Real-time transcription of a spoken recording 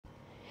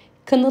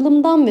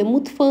Kanalımdan ve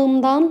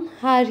mutfağımdan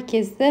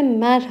herkese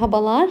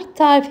merhabalar.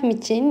 Tarifim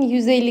için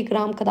 150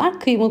 gram kadar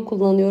kıyma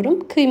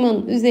kullanıyorum.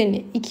 Kıymanın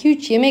üzerine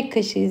 2-3 yemek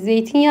kaşığı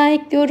zeytinyağı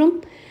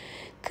ekliyorum.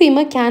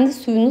 Kıyma kendi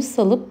suyunu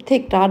salıp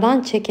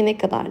tekrardan çekene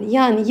kadar,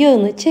 yani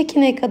yağını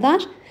çekene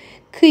kadar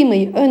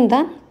kıymayı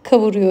önden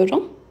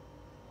kavuruyorum.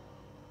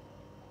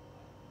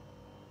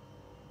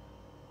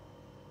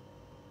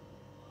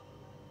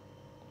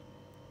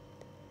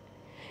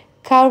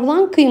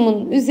 Kavrulan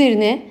kıymanın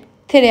üzerine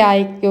tereyağı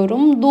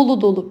ekliyorum.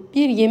 Dolu dolu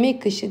bir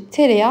yemek kaşığı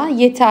tereyağı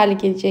yeterli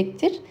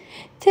gelecektir.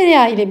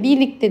 Tereyağı ile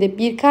birlikte de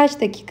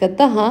birkaç dakika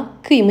daha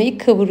kıymayı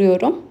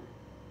kavuruyorum.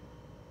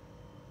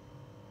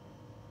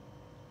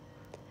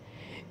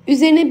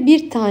 Üzerine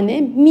bir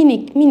tane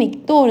minik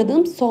minik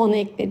doğradığım soğanı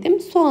ekledim.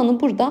 Soğanı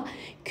burada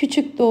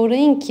küçük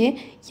doğrayın ki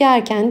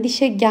yerken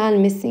dişe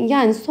gelmesin.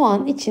 Yani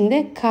soğan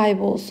içinde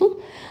kaybolsun.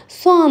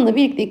 Soğanla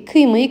birlikte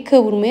kıymayı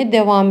kavurmaya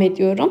devam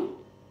ediyorum.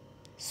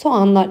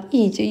 Soğanlar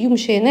iyice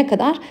yumuşayana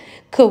kadar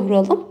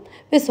kavuralım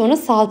ve sonra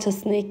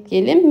salçasını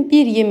ekleyelim.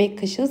 1 yemek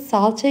kaşığı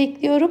salça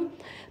ekliyorum.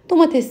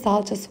 Domates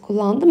salçası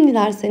kullandım.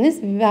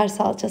 Dilerseniz biber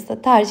salçası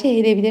da tercih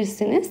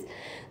edebilirsiniz.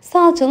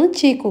 Salçanın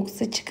çiğ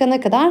kokusu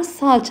çıkana kadar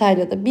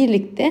salçayla da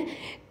birlikte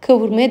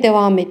kavurmaya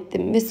devam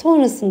ettim. Ve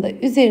sonrasında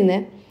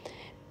üzerine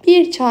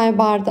 1 çay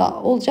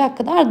bardağı olacak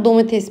kadar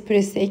domates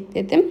püresi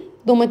ekledim.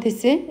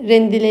 Domatesi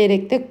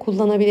rendeleyerek de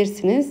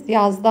kullanabilirsiniz.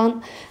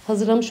 Yazdan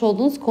hazırlamış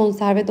olduğunuz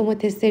konserve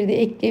domatesleri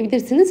de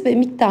ekleyebilirsiniz ve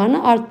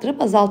miktarını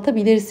arttırıp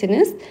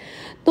azaltabilirsiniz.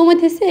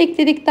 Domatesi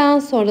ekledikten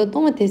sonra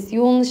domates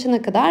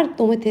yoğunlaşana kadar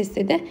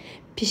domatesi de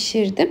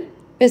pişirdim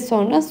ve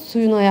sonra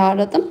suyunu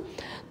ayarladım.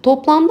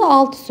 Toplamda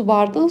 6 su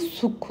bardağı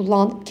su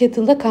kullandım.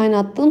 Kettle'da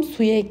kaynattığım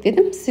suyu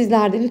ekledim.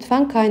 Sizler de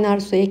lütfen kaynar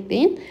su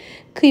ekleyin.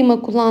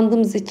 Kıyma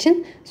kullandığımız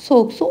için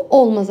soğuk su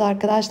olmaz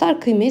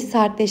arkadaşlar. Kıymayı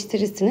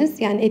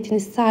sertleştirirsiniz. Yani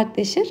etiniz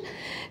sertleşir.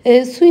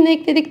 Suyunu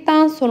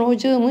ekledikten sonra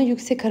ocağımı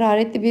yüksek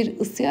hararetli bir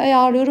ısıya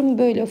ayarlıyorum.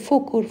 Böyle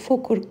fokur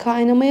fokur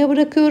kaynamaya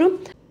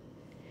bırakıyorum.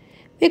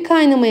 Ve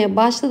kaynamaya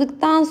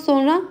başladıktan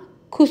sonra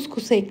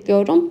kuskus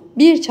ekliyorum.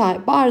 1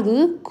 çay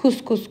bardağı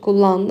kuskus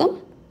kullandım.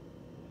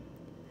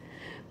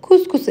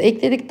 Kuskusu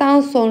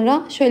ekledikten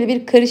sonra şöyle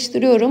bir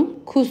karıştırıyorum.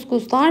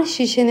 Kuskuslar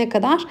şişene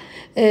kadar,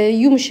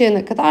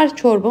 yumuşayana kadar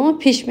çorbamı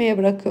pişmeye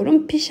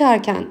bırakıyorum.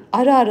 Pişerken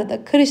ara ara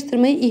da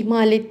karıştırmayı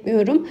ihmal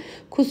etmiyorum.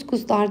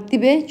 Kuskuslar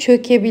dibe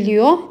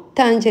çökebiliyor.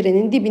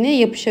 Tencerenin dibine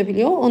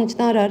yapışabiliyor. Onun için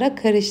ara ara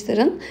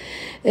karıştırın.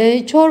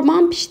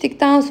 Çorbam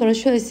piştikten sonra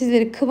şöyle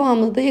sizlere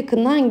kıvamını da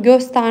yakından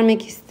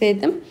göstermek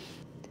istedim.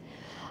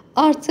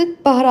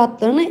 Artık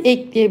baharatlarını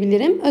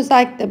ekleyebilirim.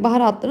 Özellikle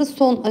baharatları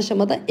son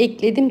aşamada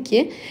ekledim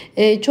ki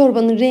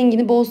çorbanın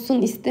rengini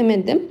bozsun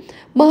istemedim.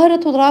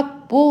 Baharat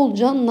olarak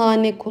bolca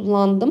nane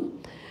kullandım.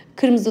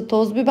 Kırmızı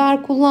toz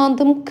biber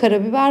kullandım.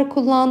 Karabiber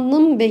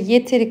kullandım ve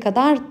yeteri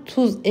kadar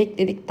tuz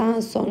ekledikten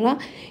sonra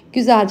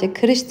güzelce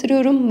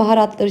karıştırıyorum.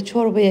 Baharatları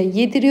çorbaya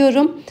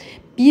yediriyorum.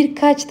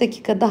 Birkaç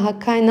dakika daha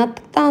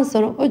kaynattıktan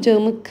sonra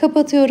ocağımı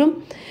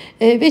kapatıyorum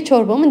ve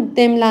çorbamı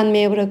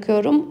demlenmeye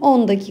bırakıyorum.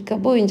 10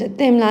 dakika boyunca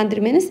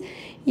demlendirmeniz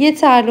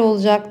yeterli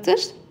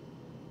olacaktır.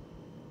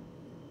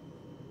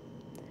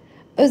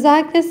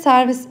 Özellikle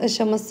servis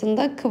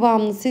aşamasında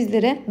kıvamını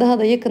sizlere daha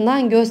da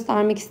yakından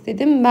göstermek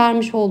istedim.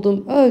 Vermiş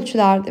olduğum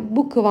ölçülerde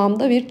bu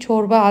kıvamda bir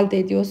çorba elde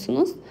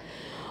ediyorsunuz.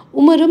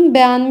 Umarım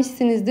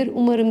beğenmişsinizdir.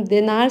 Umarım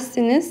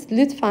denersiniz.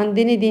 Lütfen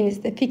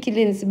denediğinizde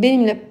fikirlerinizi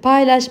benimle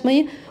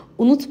paylaşmayı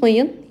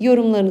unutmayın.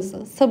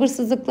 Yorumlarınızı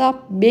sabırsızlıkla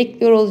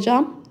bekliyor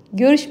olacağım.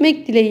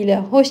 Görüşmek dileğiyle.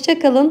 Hoşça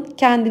kalın.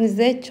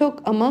 Kendinize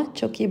çok ama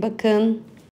çok iyi bakın.